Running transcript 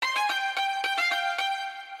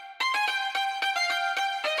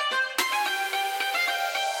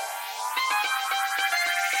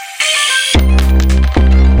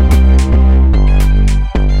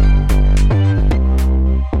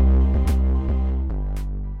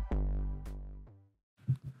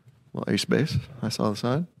Ace Base. I saw the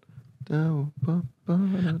sign. I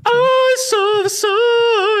saw the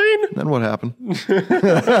sign. Then what happened?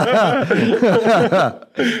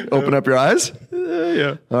 Open up your eyes.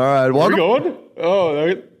 Yeah. All right. Welcome. We're going?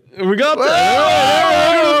 Oh, we got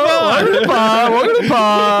that. Welcome to the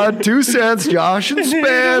pod. 2 cents, Josh and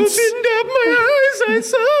Spence. Opened up my eyes, I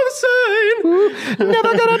saw the sign.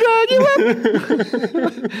 Never gonna drag you up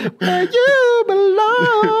where you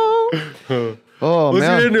belong. Oh, Let's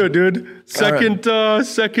man. get into it, dude.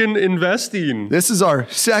 Second investing. This is our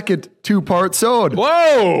second 2-part sode.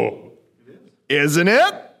 Whoa. Isn't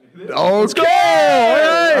it?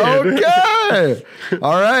 Okay. Okay.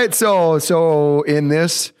 All right. So in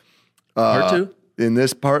this Part 2? In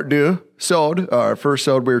this part 2 sode, our first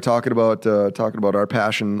sode, we were talking about our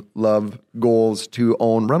passion, love, goals to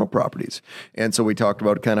own rental properties. And so we talked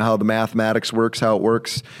about kind of how the mathematics works, how it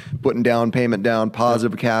works, putting down payment down,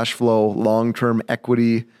 positive cash flow, long-term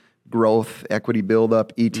equity growth, equity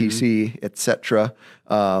buildup, etc., etc.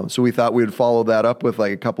 So we thought we would follow that up with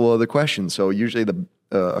like a couple other questions. So usually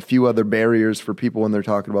a few other barriers for people when they're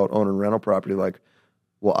talking about owning rental property, like,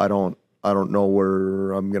 well, I don't know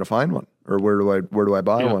where I'm going to find one, or where do I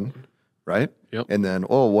buy one, right? Yep. And then,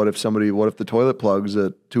 what if the toilet plugs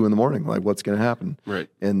at 2 a.m? Like, what's going to happen? Right.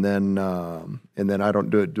 And then I don't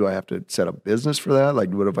do it. Do I have to set up business for that?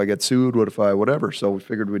 Like, what if I get sued? What if I whatever? So we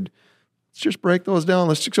figured let's just break those down.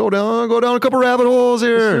 Let's just go down a couple rabbit holes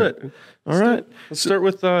here. Let's do it. All right. Let's start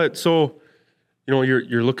with so,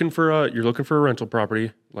 you're looking for a rental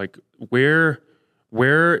property. Like where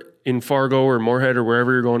in Fargo or Moorhead or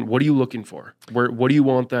wherever you're going, what are you looking for? What do you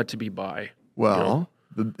want that to be by? Well,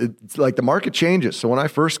 it's like the market changes. So when I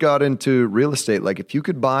first got into real estate, like if you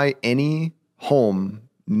could buy any home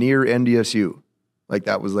near NDSU, like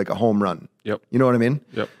that was like a home run. Yep. You know what I mean?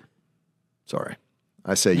 Yep. Sorry.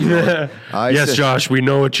 I say, you know what? Yes, Josh, we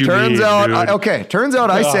know what you mean. Turns out I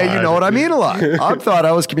say, you God. know what I mean a lot. I thought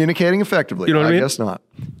I was communicating effectively. You know what I mean? guess not.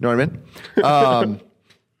 You know what I mean?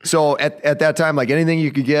 So at that time, like anything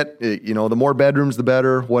you could get, the more bedrooms, the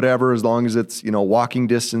better, whatever, as long as it's, walking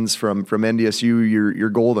distance from NDSU, you're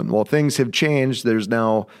golden. Well, things have changed. There's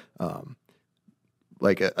now,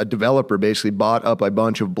 like a developer basically bought up a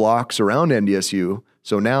bunch of blocks around NDSU.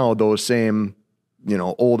 So now those same,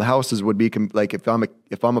 old houses would be like, if I'm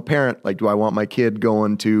a parent, like, do I want my kid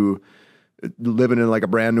going to living in like a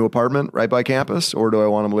brand new apartment right by campus, or do I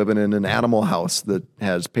want them living in an animal house that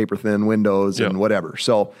has paper thin windows and whatever?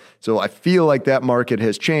 So I feel like that market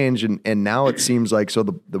has changed, and now it seems like, so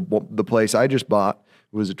the place I just bought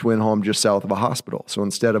was a twin home just south of a hospital. So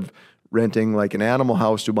instead of renting like an animal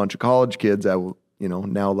house to a bunch of college kids, I will,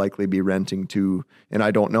 now likely be renting to, and I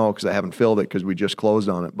don't know because I haven't filled it because we just closed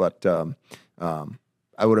on it, but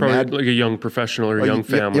I would Probably imagine like a young professional or like young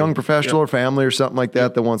family. Young professional or family or something like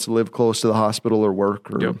that that wants to live close to the hospital or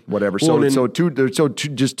work or whatever. Well,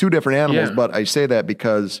 Just two different animals. Yeah. But I say that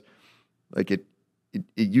because like it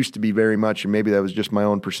used to be very much, and maybe that was just my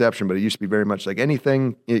own perception, but it used to be very much like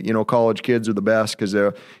anything, college kids are the best because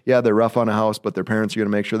they're rough on a house, but their parents are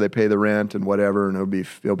going to make sure they pay the rent and whatever, and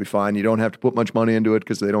it'll be fine. You don't have to put much money into it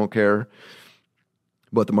because they don't care.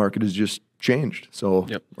 But the market has just changed. So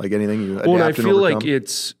like anything, you adapt and I and feel overcome.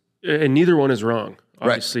 like and neither one is wrong,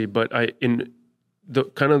 obviously, but like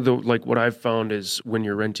what I've found is when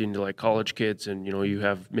you're renting to like college kids and, you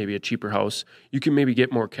have maybe a cheaper house, you can maybe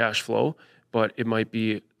get more cash flow, but it might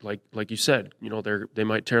be like you said, they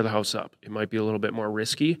might tear the house up. It might be a little bit more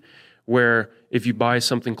risky, where if you buy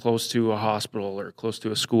something close to a hospital or close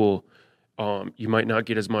to a school, you might not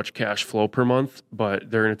get as much cash flow per month,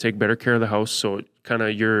 but they're going to take better care of the house. So kind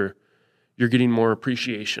of you're getting more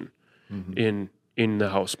appreciation in the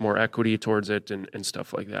house, more equity towards it and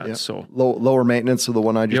stuff like that. Yep. So lower maintenance. So the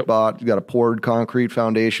one I just bought, you got a poured concrete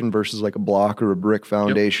foundation versus like a block or a brick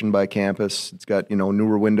foundation by campus. It's got,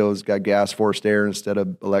 newer windows, got gas forced air instead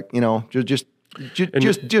of just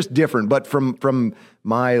different. But from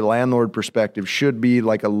my landlord perspective, should be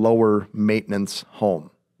like a lower maintenance home.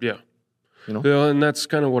 Yeah. Yeah, and that's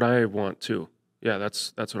kind of what I want too. Yeah,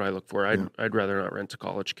 that's what I look for. I'd rather not rent to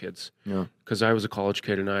college kids. Yeah. Because I was a college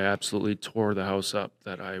kid and I absolutely tore the house up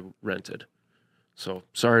that I rented. So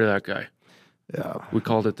sorry to that guy. Yeah. We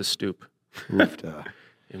called it the stoop.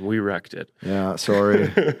 And we wrecked it. Yeah,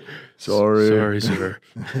 sorry. Sorry, sir.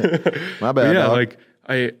 My bad. Yeah, dog. like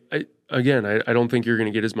I don't think you're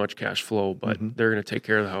going to get as much cash flow, but they're going to take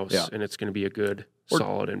care of the house and it's going to be a good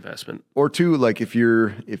solid investment. Or two, like if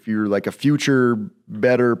you're like a future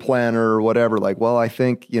better planner or whatever, like, well, I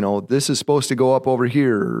think, this is supposed to go up over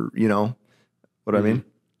here, what I mean?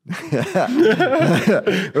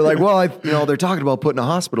 They're like, well, they're talking about putting a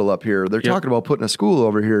hospital up here. They're talking about putting a school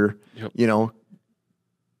over here. Yep. You know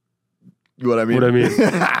what I mean? What I mean.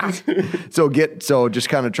 So just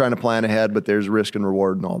kind of trying to plan ahead, but there's risk and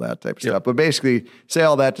reward and all that type of stuff. But basically, say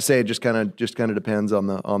all that to say it just kind of depends on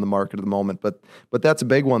the market at the moment. But that's a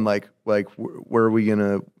big one. Like where are we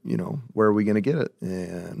gonna get it,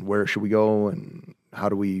 and where should we go, and how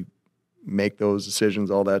do we make those decisions,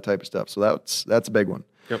 all that type of stuff. So that's a big one.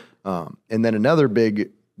 Yep. And then another big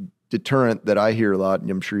deterrent that I hear a lot, and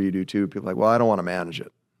I'm sure you do too. People are like, well, I don't want to manage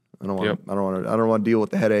it. I don't want to deal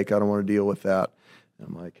with the headache. I don't want to deal with that. And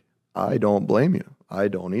I'm like, I don't blame you. I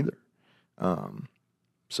don't either.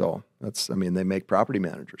 So they make property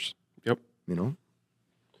managers. Yep.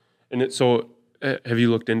 And have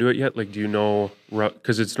you looked into it yet? Like, do you know,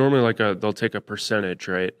 because it's normally like they'll take a percentage,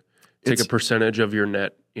 right? Take a percentage of your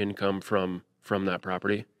net income from that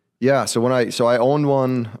property. Yeah. So I owned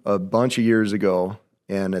one a bunch of years ago,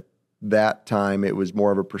 and at that time it was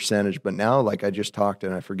more of a percentage, but now, like, I just talked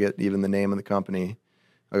and I forget even the name of the company.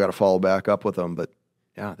 I got to follow back up with them, but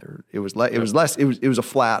yeah, it was less. It was a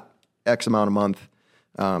flat X amount a month.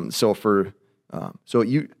 And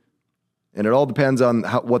it all depends on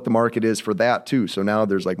what the market is for that too. So now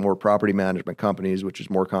there's like more property management companies, which is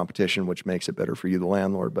more competition, which makes it better for you, the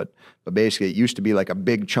landlord. But basically, it used to be like a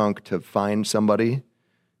big chunk to find somebody,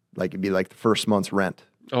 like it'd be like the first month's rent.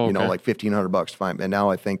 Oh, okay. Like $1,500 to find. And now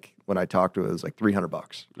I think when I talked to it, it was like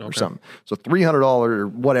 $300 or something. So $300 or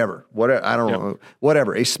whatever, I don't know,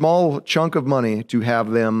 whatever. A small chunk of money to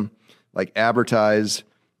have them like advertise,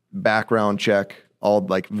 background check, all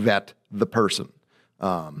like vet the person.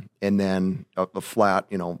 And then a flat,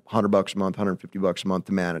 $100 a month, $150 a month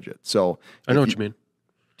to manage it. So I know what you mean.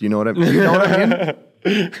 Do you know what I mean? You know what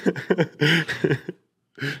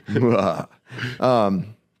I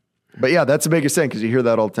mean? But yeah, that's the biggest thing, because you hear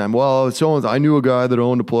that all the time. Well, I knew a guy that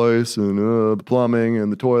owned a place, and the plumbing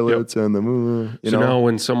and the toilets and the So now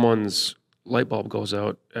when someone's light bulb goes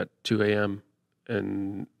out at 2 a.m.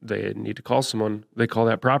 and they need to call someone, they call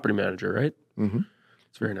that property manager, right? Mm-hmm.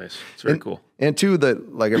 It's very nice. It's very cool. And too,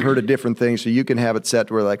 like, I've heard of different things, so you can have it set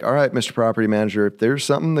to where, like, all right, Mr. Property Manager, if there's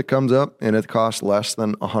something that comes up and it costs less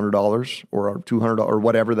than $100 or $200 or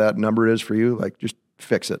whatever that number is for you, like, just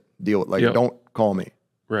fix it, deal with it. Like, don't call me.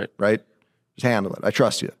 Right? Just handle it. I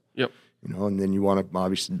trust you. Yep. And then you want to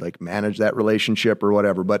obviously like manage that relationship or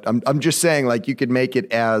whatever. But I'm just saying, like, you could make it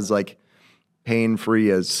as like pain-free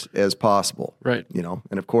as possible. Right.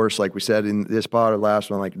 And of course, like we said in this part or last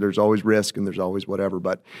one, like, there's always risk and there's always whatever,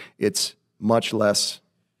 but it's much less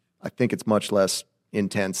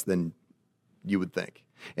intense than you would think.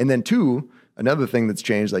 And then two, another thing that's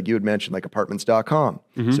changed, like you had mentioned, like apartments.com.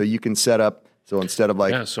 Mm-hmm. So you can set up, so instead of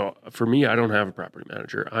like... Yeah, so for me, I don't have a property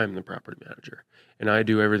manager. I'm the property manager. And I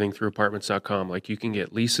do everything through apartments.com. Like, you can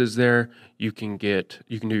get leases there. You can do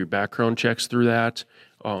your background checks through that.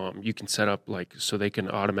 You can set up, like, so they can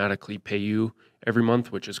automatically pay you every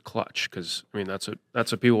month, which is clutch, because, that's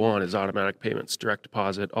what people want, is automatic payments, direct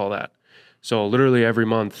deposit, all that. So literally every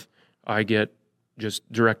month I get just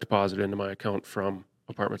direct deposit into my account from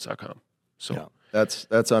apartments.com. So... Yeah.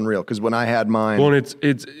 That's unreal, because when I had mine... Well, and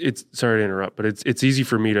it's sorry to interrupt, but it's easy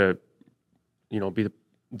for me to, be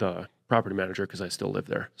the property manager because I still live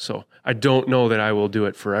there. So I don't know that I will do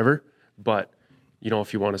it forever, but,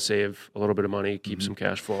 if you want to save a little bit of money, keep some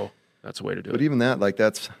cash flow, that's a way to do it. But even that, like,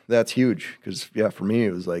 that's huge, because, yeah, for me,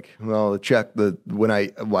 it was like, well, when I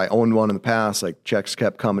owned one in the past, like, checks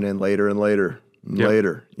kept coming in later and later and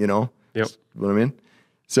later, Yep. You know what I mean?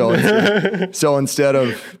 So instead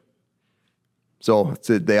of... So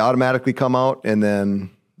they automatically come out, and then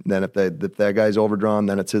if that guy's overdrawn,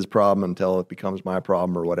 then it's his problem until it becomes my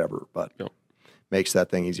problem or whatever. But makes that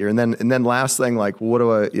thing easier. And then last thing, like, what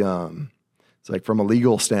do I? It's like from a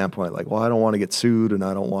legal standpoint, like, well, I don't want to get sued, and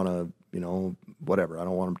I don't want to, whatever. I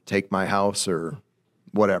don't want them to take my house or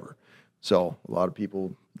whatever. So a lot of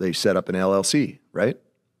people, they set up an LLC, right?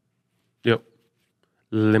 Yep.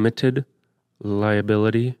 Limited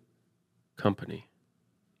liability company.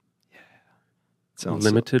 Sounds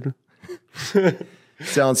limited.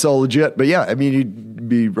 Sounds so legit, but yeah, you'd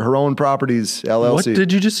be Huron Properties LLC. What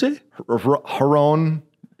did you just say? Huron.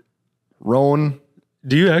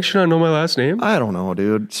 Do you actually not know my last name? I don't know,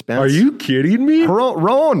 dude. Spence. Are you kidding me?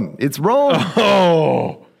 Roan. It's Roan.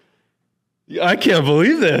 Oh, I can't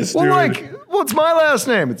believe this. Well, dude. What's my last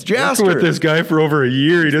name? It's Jasper. I've been with this guy for over a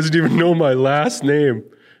year. He doesn't even know my last name.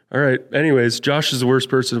 All right. Anyways, Josh is the worst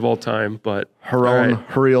person of all time, but Huron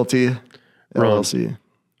Realty. Ron. LLC.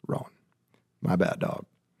 Ron. My bad, dog.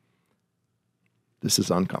 This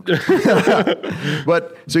is uncomfortable.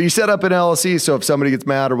 But so you set up an LLC. So if somebody gets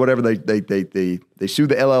mad or whatever, they sue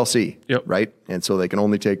the LLC, Yep. right? And so they can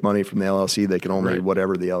only take money from the LLC. They can only Right.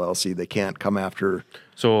 whatever the LLC. They can't come after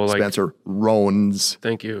So like, Spencer Roan's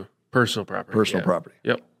thank you. Personal property. personal yeah. property.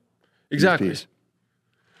 Yep. Exactly. Piece.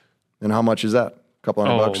 And how much is that? A couple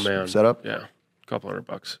hundred bucks man. set up? Yeah. A couple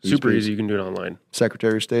 $100. Super peasy. easy. You can do it online.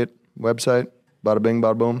 Secretary of State website. Bada bing,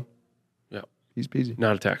 bada boom. Yeah. Easy peasy.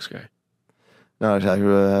 Not a tax guy.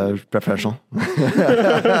 No, professional.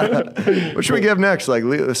 What should we give next? Like,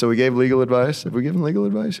 so we gave legal advice. Have we given legal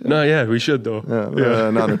advice? Yeah. No, yeah, we should though.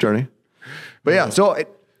 Not an attorney. But yeah, so I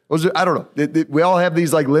don't know. We all have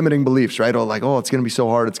these like limiting beliefs, right? Oh, like, it's going to be so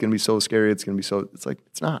hard. It's going to be so scary. It's going to be so, it's like,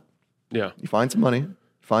 it's not. Yeah. You find some money,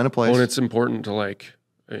 find a place. Well, and it's important to like,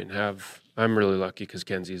 I'm really lucky because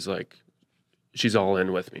Kenzie's like, she's all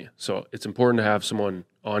in with me. So it's important to have someone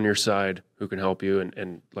on your side who can help you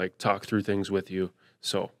and like talk through things with you.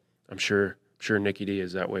 So I'm sure Nikki D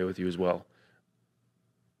is that way with you as well.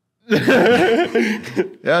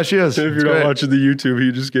 Yeah, she is. If you're not watching the YouTube,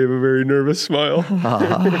 he just gave a very nervous smile.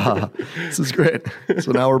 This is great.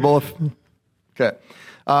 So now we're both okay.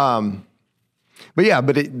 But yeah,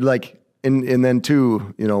 but it like, and then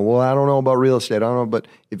too, I don't know about real estate. I don't know, but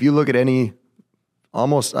if you look at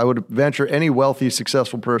I would venture any wealthy,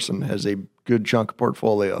 successful person has a good chunk of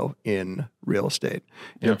portfolio in real estate.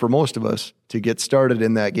 And for most of us, to get started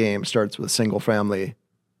in that game starts with single family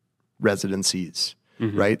residencies,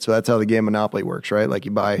 right? So that's how the game Monopoly works, right? Like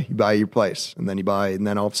you buy your place and then and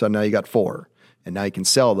then all of a sudden now you got 4 and now you can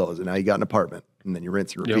sell those and now you got an apartment and then you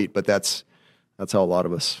rinse and repeat. But that's how a lot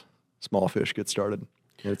of us small fish get started.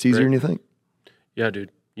 And it's easier than you think. Yeah,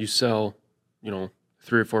 dude. You sell, 3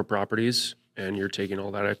 or 4 properties and you're taking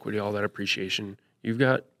all that equity, all that appreciation. You've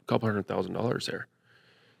got a couple $100,000 there.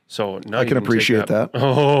 So now I can appreciate that.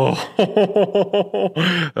 Oh,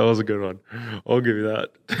 that was a good one. I'll give you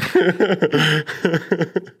that.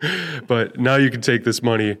 But now you can take this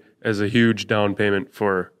money as a huge down payment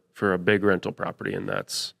for a big rental property, and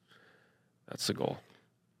that's the goal.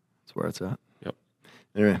 That's where it's at. Yep.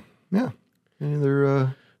 Anyway, yeah.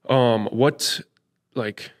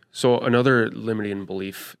 So another limiting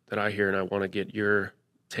belief that I hear, and I want to get your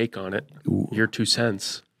take on it, your 2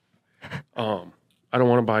 cents. I don't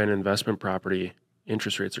want to buy an investment property.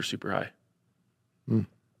 Interest rates are super high.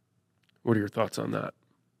 What are your thoughts on that?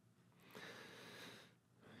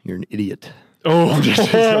 You're an idiot. Oh, I'm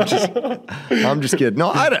just kidding. No,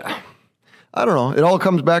 I don't know. It all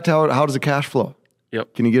comes back to how does the cash flow?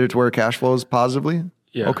 Yep. Can you get it to where cash flows positively?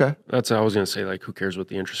 Yeah. Okay. That's what I was going to say. Like, who cares what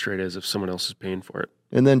the interest rate is if someone else is paying for it?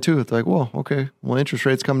 And then too, it's like, okay. Well, interest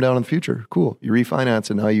rates come down in the future. Cool. You refinance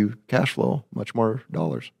and now you cash flow much more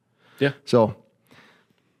dollars. Yeah. So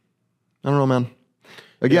I don't know, man.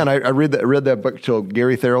 Again, I read that book to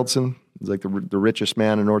Gary Tharaldson. He's like the richest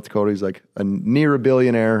man in North Dakota. He's like near a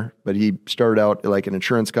billionaire, but he started out like an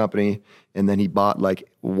insurance company and then he bought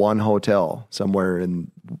like one hotel somewhere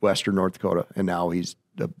in Western North Dakota. And now he's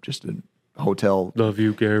just a hotel. Love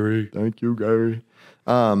you, Gary. Thank you, Gary.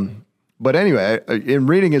 But anyway, in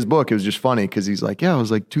reading his book, it was just funny because he's like, yeah, it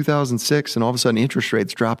was like 2006 and all of a sudden interest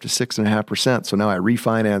rates dropped to 6.5%. So now I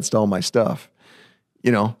refinanced all my stuff,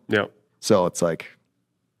 Yeah. So it's like,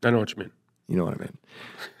 I know what you mean. you know what I mean?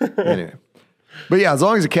 Anyway. But yeah, as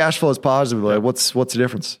long as the cash flow is positive, like, what's the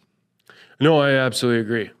difference? No, I absolutely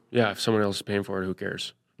agree. Yeah. If someone else is paying for it, who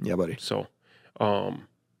cares? Yeah, buddy. So,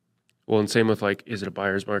 and same with like, is it a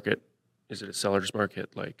buyer's market? Is it a seller's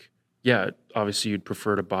market? Like, yeah, obviously you'd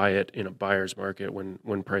prefer to buy it in a buyer's market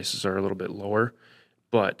when prices are a little bit lower.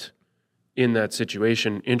 But in that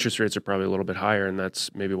situation, interest rates are probably a little bit higher, and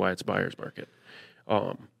that's maybe why it's a buyer's market.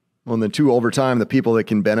 Well, and then too, over time, the people that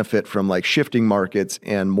can benefit from like shifting markets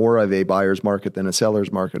and more of a buyer's market than a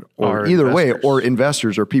seller's market, or Are either way, investors. or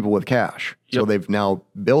investors or people with cash. So Yep. they've now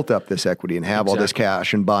built up this equity and have all this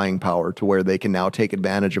cash and buying power to where they can now take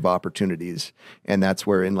advantage of opportunities. And that's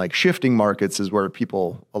where in like shifting markets is where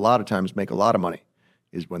people a lot of times make a lot of money,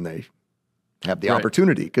 is when they have the Right.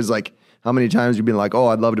 opportunity. Because like how many times you've been like, oh,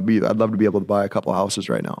 I'd love to be able to buy a couple houses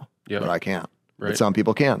right now, Yeah. but I can't. Right. But some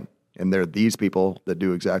people can. And they're these people that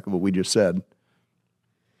do exactly what we just said.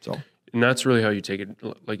 So And that's really how you take it.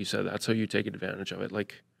 Like you said, that's how you take advantage of it.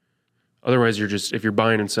 Like, otherwise if you're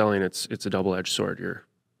buying and selling, it's a double-edged sword.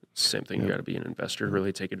 It's the same thing. You got to be an investor to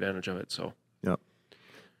really take advantage of it. So, yeah.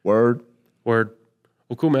 Word. Well,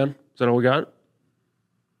 cool, man. Is that all we got?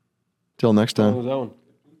 Till next What time. was that one?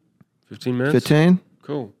 15 minutes? 15?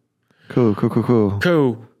 Cool. Cool.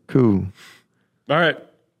 All right.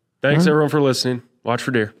 Thanks, everyone, for listening. Watch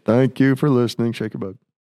for deer. Thank you for listening. Shake your butt.